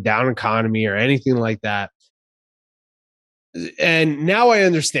signs for a down economy or anything like that. And now I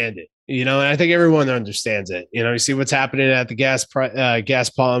understand it, and I think everyone understands it. You see what's happening at the gas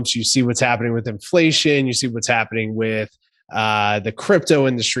pumps. You see what's happening with inflation. You see what's happening with the crypto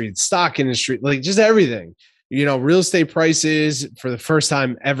industry, the stock industry, like just everything. Real estate prices for the first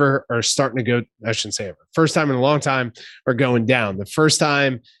time ever are starting to go, I shouldn't say ever, first time in a long time are going down. The first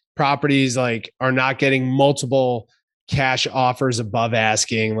time properties are not getting multiple cash offers above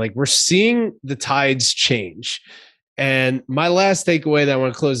asking. Like we're seeing the tides change. And my last takeaway that I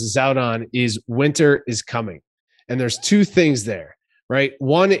want to close this out on is winter is coming. And there's 2 things there, right?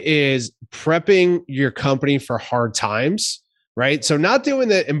 One is prepping your company for hard times, right? So not doing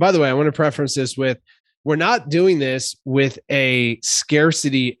that. And by the way, I want to preference this with, we're not doing this with a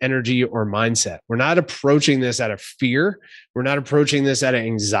scarcity energy or mindset. We're not approaching this out of fear. We're not approaching this out of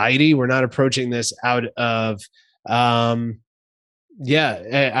anxiety. We're not approaching this out of, out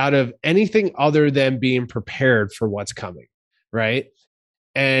of anything other than being prepared for what's coming, right?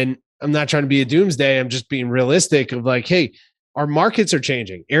 And I'm not trying to be a doomsday. I'm just being realistic of like, hey, our markets are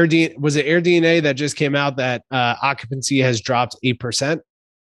changing. Was it AirDNA that just came out that occupancy has dropped 8%?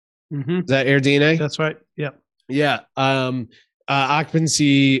 Mm-hmm. Is that AirDNA? That's right. Yeah. Yeah.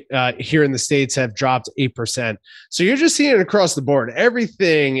 occupancy here in the States have dropped 8%. So you're just seeing it across the board.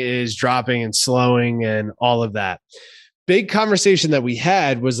 Everything is dropping and slowing and all of that. Big conversation that we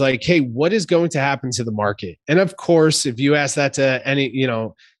had was like, hey, what is going to happen to the market? And of course, if you ask that to any,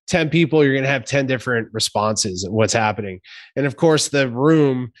 10 people, you're going to have 10 different responses of what's happening. And of course, the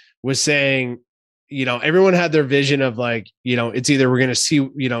room was saying, everyone had their vision of like, it's either we're going to see,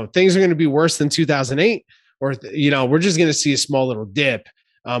 things are going to be worse than 2008, or, we're just going to see a small little dip,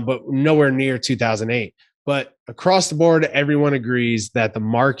 but nowhere near 2008. But across the board, everyone agrees that the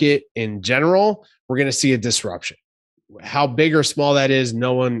market in general, we're going to see a disruption. How big or small that is,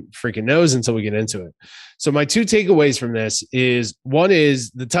 no one freaking knows until we get into it. So my two takeaways from this is, one is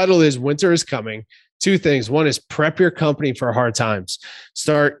the title is Winter is Coming. Two things. One is prep your company for hard times.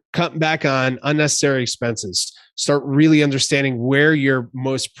 Start cutting back on unnecessary expenses. Start really understanding where your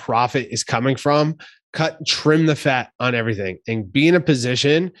most profit is coming from. Trim the fat on everything, and be in a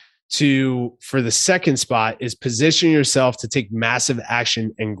position for the second spot is position yourself to take massive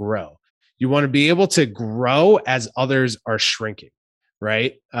action and grow. You want to be able to grow as others are shrinking,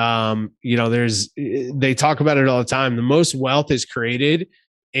 right? They talk about it all the time. The most wealth is created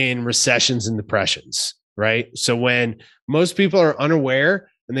in recessions and depressions, right? So when most people are unaware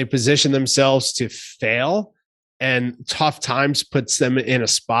and they position themselves to fail, and tough times puts them in a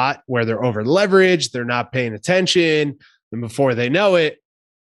spot where they're over leveraged, they're not paying attention, and before they know it,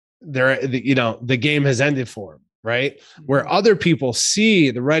 the game has ended for them. Right? Where other people see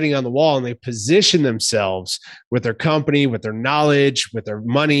the writing on the wall and they position themselves with their company, with their knowledge, with their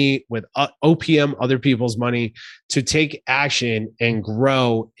money, with OPM, other people's money, to take action and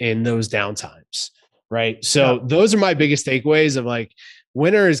grow in those downtimes. Right. So those are my biggest takeaways of like,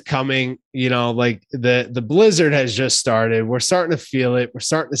 winter is coming, like the blizzard has just started. We're starting to feel it. We're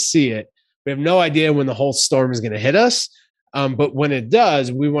starting to see it. We have no idea when the whole storm is going to hit us. But when it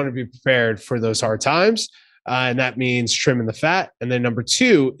does, we want to be prepared for those hard times. And that means trimming the fat. And then number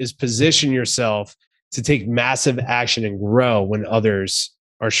two is position yourself to take massive action and grow when others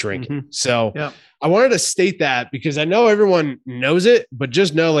are shrinking. Mm-hmm. So I wanted to state that because I know everyone knows it, but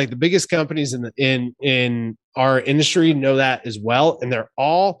just know like the biggest companies in our industry know that as well. And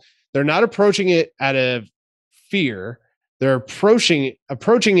they're not approaching it out of fear. They're approaching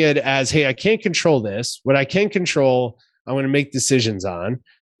it as, hey, I can't control this. What I can control, I'm going to make decisions on.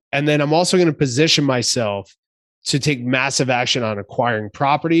 And then I'm also going to position myself to take massive action on acquiring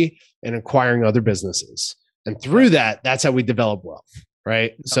property and acquiring other businesses. And through that, that's how we develop wealth,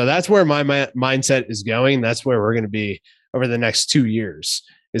 right? So that's where my mindset is going. That's where we're going to be over the next 2 years,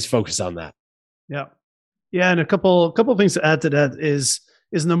 is focus on that. Yeah. Yeah. And a couple things to add to that is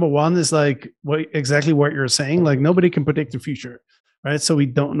number one is like exactly what you're saying. Like nobody can predict the future, right? So we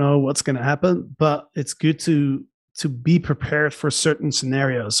don't know what's going to happen, but it's good to be prepared for certain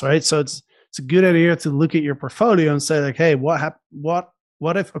scenarios, right? So it's a good idea to look at your portfolio and say like, hey, what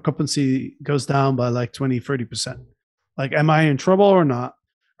if occupancy goes down by like 20, 30%? Like, am I in trouble or not?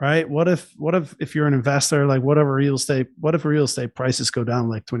 Right? What if you're an investor, like what if real estate prices go down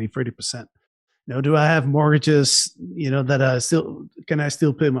like 20, 30%? Do I have mortgages, that can I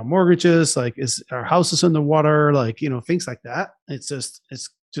still pay my mortgages? Like, is our houses underwater? Like, things like that. It's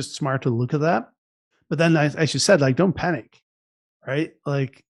just smart to look at that. But then, as you said, like, don't panic, right?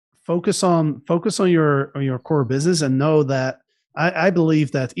 Like, focus on your core business and know that I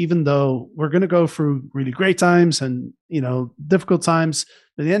believe that even though we're going to go through really great times and difficult times,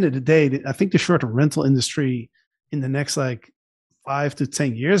 at the end of the day, I think the short-term rental industry in the next like 5 to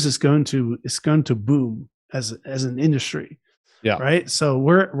 10 years is going to boom as an industry. Yeah. Right. So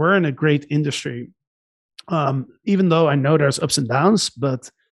we're in a great industry, even though I know there's ups and downs,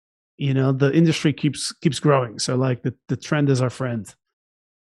 but the industry keeps growing. So like the trend is our friend.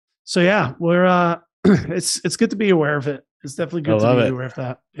 So yeah, we're it's good to be aware of it. It's definitely good to be aware of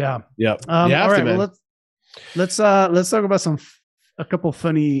that. Yeah. Yeah. All right. Well, let's talk about a couple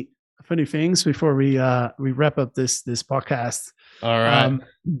funny things before we wrap up this podcast. All right.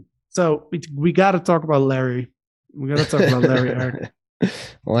 So we got to talk about Larry. We got to talk about Larry, Eric.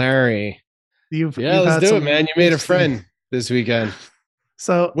 Larry. Let's do it, man. You made a friend this weekend.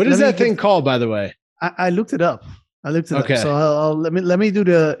 So what is that thing called, by the way? I looked it up. Okay. So let me do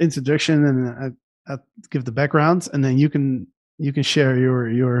the introduction and I'll give the background, and then you can share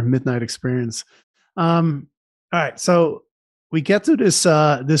your midnight experience. All right. So we get to this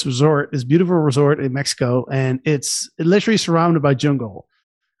resort, this beautiful resort in Mexico, and it's literally surrounded by jungle,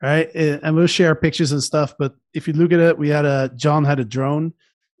 right? And we'll share pictures and stuff. But if you look at it, John had a drone,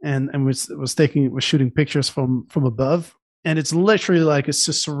 and was shooting pictures from above, and it's literally like it's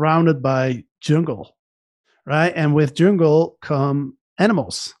just surrounded by jungle, right? And with jungle come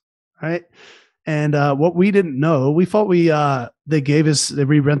animals, right? And what we didn't know, we thought they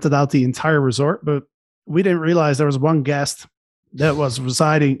rented out the entire resort, but we didn't realize there was one guest that was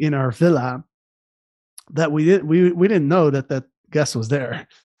residing in our villa that we didn't know that guest was there,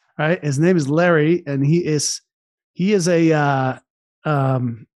 right? His name is Larry, and he's a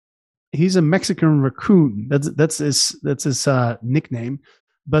Mexican raccoon. That's his nickname,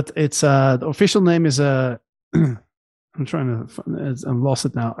 but it's the official name is I'm trying to I lost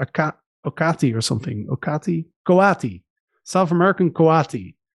it now. Ocati or something. Coati, South American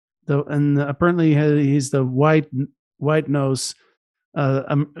coati. And apparently he's the white nose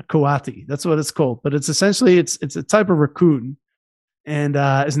coati. That's what it's called. But it's essentially it's a type of raccoon, and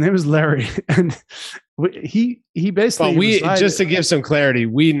his name is Larry. And he basically. But we just to give some clarity,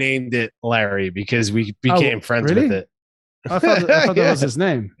 we named it Larry because we became friends with it. I thought that was his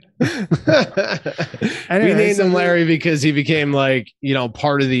name. Anyway, we named him Larry because he became like,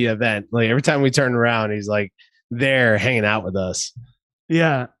 part of the event. Like every time we turned around, he's like there hanging out with us.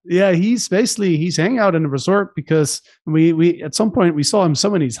 Yeah. He's hanging out in the resort because we at some point we saw him so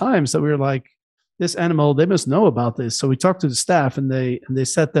many times that we were like, this animal, they must know about this. So we talked to the staff and they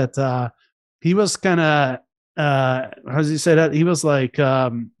said that he was kind of how does he say that? He was like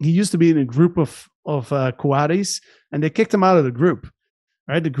he used to be in a group of coatis, and they kicked him out of the group.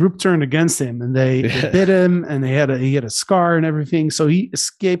 Right, the group turned against him, and they bit him, and he had a scar and everything. So he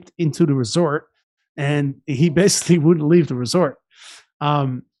escaped into the resort, and he basically wouldn't leave the resort.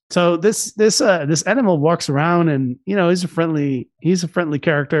 So this animal walks around, and he's a friendly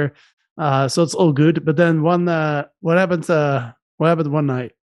character. So it's all good. But then what happened one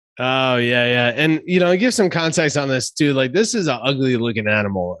night? Oh yeah. And give some context on this too. Like this is an ugly looking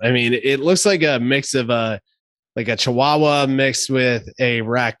animal. I mean, it looks like a mix of like a Chihuahua mixed with a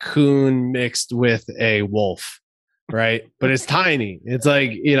raccoon mixed with a wolf, right? But it's tiny. It's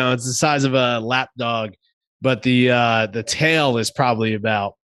like, it's the size of a lap dog, but the tail is probably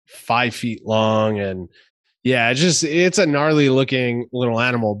about 5 feet long. And yeah, it's a gnarly looking little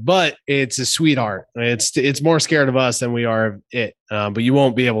animal, but it's a sweetheart. It's more scared of us than we are of it. But you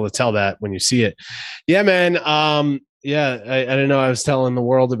won't be able to tell that when you see it. Yeah, man. Yeah, I didn't know I was telling the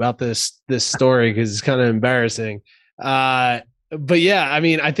world about this story because it's kind of embarrassing. But yeah, I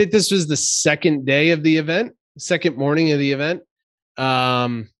mean, I think this was the second morning of the event,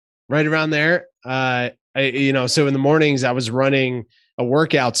 right around there. So in the mornings I was running a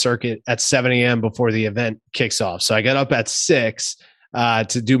workout circuit at 7 a.m. before the event kicks off. So I got up at 6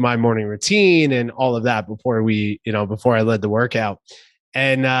 to do my morning routine and all of that before I led the workout.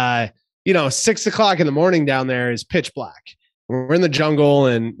 And 6 o'clock in the morning down there is pitch black. We're in the jungle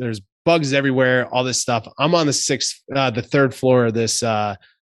and there's bugs everywhere, all this stuff. I'm on the third floor of this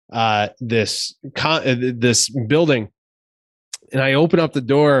building, and I open up the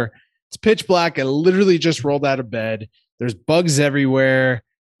door. It's pitch black. I literally just rolled out of bed. There's bugs everywhere.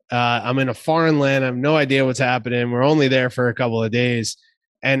 I'm in a foreign land. I have no idea what's happening. We're only there for a couple of days.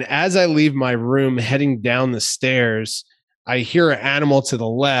 And as I leave my room heading down the stairs, I hear an animal to the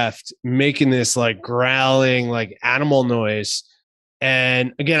left making this like growling, like animal noise.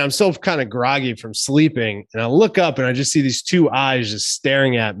 And again, I'm still kind of groggy from sleeping. And I look up and I just see these two eyes just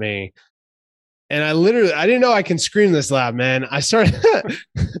staring at me. And I didn't know I can scream this loud, man. I started,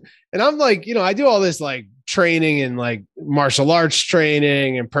 and I'm like, I do all this like training and like martial arts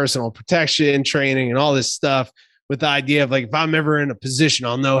training and personal protection training and all this stuff with the idea of like, if I'm ever in a position,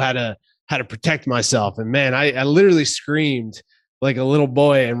 I'll know how to protect myself. And man, I literally screamed like a little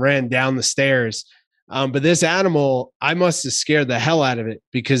boy and ran down the stairs. But this animal, I must have scared the hell out of it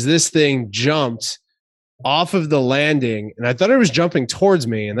because this thing jumped off of the landing and I thought it was jumping towards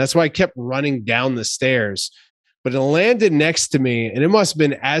me. And that's why I kept running down the stairs, but it landed next to me and it must've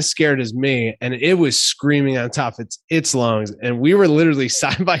been as scared as me. And it was screaming on top of its lungs. And we were literally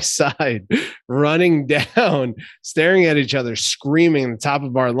side by side running down, staring at each other, screaming on the top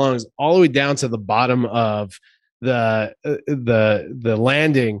of our lungs, all the way down to the bottom of the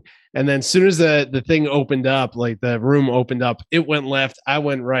landing. And then as soon as the thing opened up, like the room opened up, it went left. I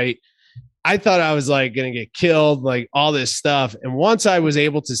went right. I thought I was like going to get killed, like all this stuff. And once I was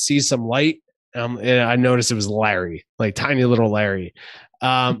able to see some light, and I noticed it was Larry, like tiny little Larry.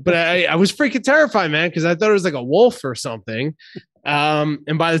 But I was freaking terrified, man, because I thought it was like a wolf or something.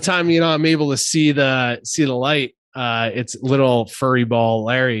 And by the time, I'm able to see the light, it's little furry ball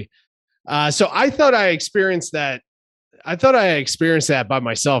Larry. So I thought I experienced that. By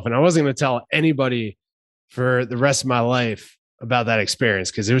myself, and I wasn't going to tell anybody for the rest of my life about that experience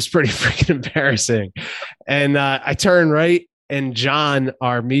because it was pretty freaking embarrassing. And I turned right, and John,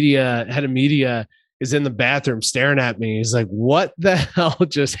 our head of media, is in the bathroom staring at me. He's like, what the hell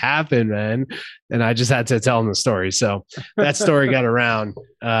just happened, man? And I just had to tell him the story. So that story got around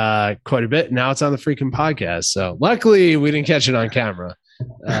quite a bit. Now it's on the freaking podcast. So luckily we didn't catch it on camera.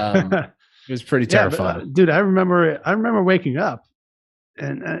 It was pretty terrifying. But, dude, I remember waking up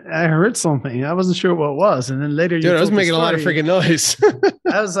and I heard something. I wasn't sure what it was. And then later, dude, I was making a lot of freaking noise.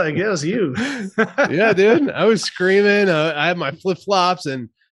 I was like, it was you. Yeah, dude. I was screaming. I had my flip flops and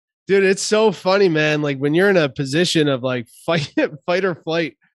dude, it's so funny, man. Like when you're in a position of like fight or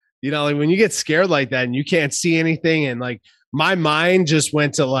flight, you know, like when you get scared like that and you can't see anything. And like my mind just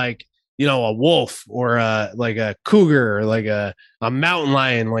went to like, you know, a wolf or like a cougar or like a mountain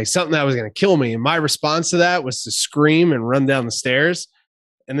lion, like something that was going to kill me. And my response to that was to scream and run down the stairs.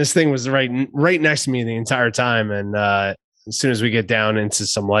 And this thing was right next to me the entire time. And as soon as we get down into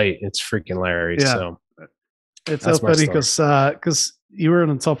some light, it's freaking Larry. Yeah. So it's so funny because you were on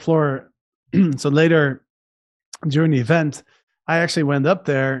the top floor. So later during the event, I actually went up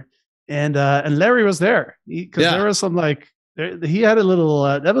there and Larry was there because there was some like, he had a little,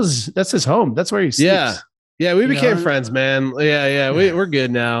 that's his home. That's where he sleeps. Yeah. We became friends, man. Yeah. We're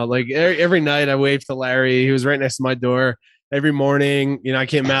good now. Like every night I waved to Larry. He was right next to my door every morning. You know, I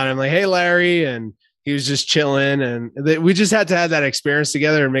came out and I'm like, hey, Larry. And he was just chilling. And we just had to have that experience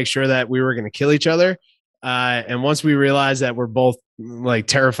together and make sure that we were going to kill each other. And once we realized that we're both like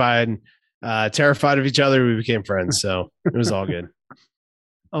terrified of each other, we became friends. So it was all good.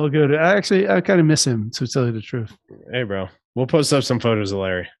 Oh, good. I kind of miss him, to tell you the truth. Hey, bro. We'll post up some photos of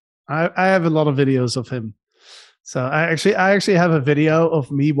Larry. I have a lot of videos of him. So I actually have a video of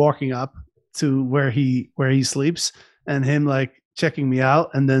me walking up to where he sleeps and him like checking me out.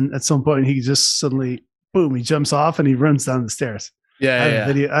 And then at some point he just suddenly, boom, he jumps off and he runs down the stairs. Yeah. I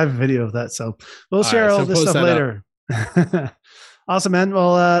have a video of that. So we'll share all this stuff later. Awesome, man.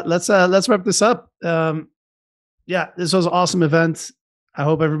 Well, let's wrap this up. This was an awesome event. I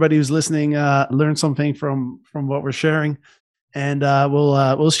hope everybody who's listening learned something from what we're sharing. And we'll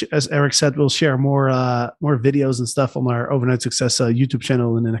as Eric said, we'll share more videos and stuff on our Overnight Success YouTube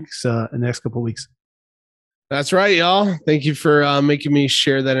channel in the next couple of weeks. That's right, y'all. Thank you for making me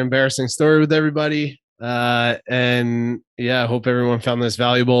share that embarrassing story with everybody. And yeah, I hope everyone found this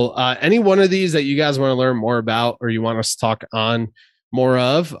valuable. Any one of these that you guys want to learn more about or you want us to talk on more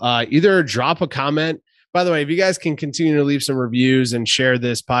of, either drop a comment. By the way, if you guys can continue to leave some reviews and share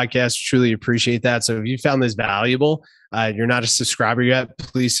this podcast, truly appreciate that. So if you found this valuable, you're not a subscriber yet,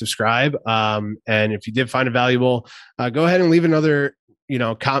 please subscribe. And if you did find it valuable, go ahead and leave another,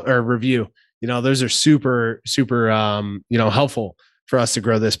 or review. Those are super, super, helpful for us to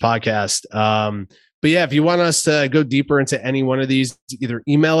grow this podcast. But yeah, if you want us to go deeper into any one of these, either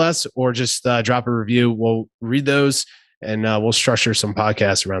email us or just drop a review. We'll read those and we'll structure some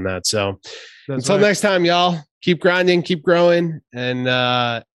podcasts around that. So until next time, y'all, keep grinding, keep growing. And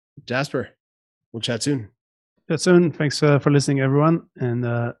Jasper, we'll chat soon. Thanks for listening, everyone.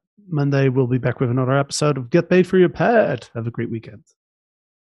 And Monday, we'll be back with another episode of Get Paid for Your Pad. Have a great weekend.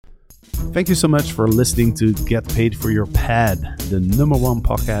 Thank you so much for listening to Get Paid for Your Pad, the #1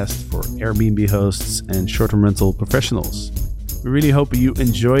 podcast for Airbnb hosts and short-term rental professionals. We really hope you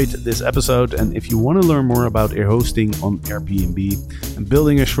enjoyed this episode, and if you want to learn more about air hosting on Airbnb and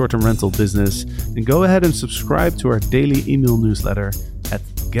building a short-term rental business, then go ahead and subscribe to our daily email newsletter at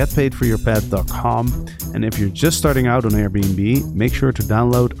getpaidforyourpad.com. And if you're just starting out on Airbnb, make sure to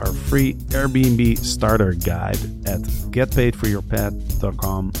download our free Airbnb starter guide at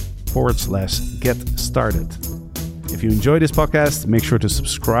getpaidforyourpad.com/get started. If you enjoy this podcast, make sure to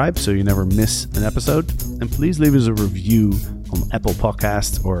subscribe so you never miss an episode. And please leave us a review on Apple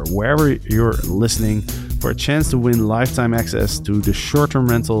Podcasts or wherever you're listening for a chance to win lifetime access to the Short-Term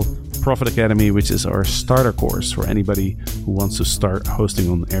Rental Profit Academy, which is our starter course for anybody who wants to start hosting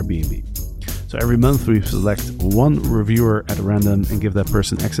on Airbnb. So every month we select one reviewer at random and give that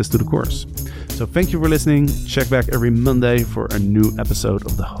person access to the course. So thank you for listening. Check back every Monday for a new episode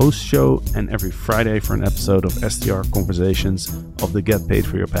of The Host Show and every Friday for an episode of STR Conversations of the Get Paid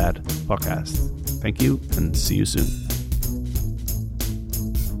for Your Pad podcast. Thank you and see you soon.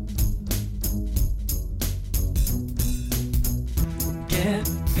 Get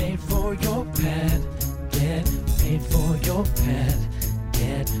paid for your pad. Get paid for your pad.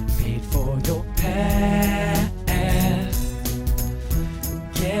 Get paid for your pad.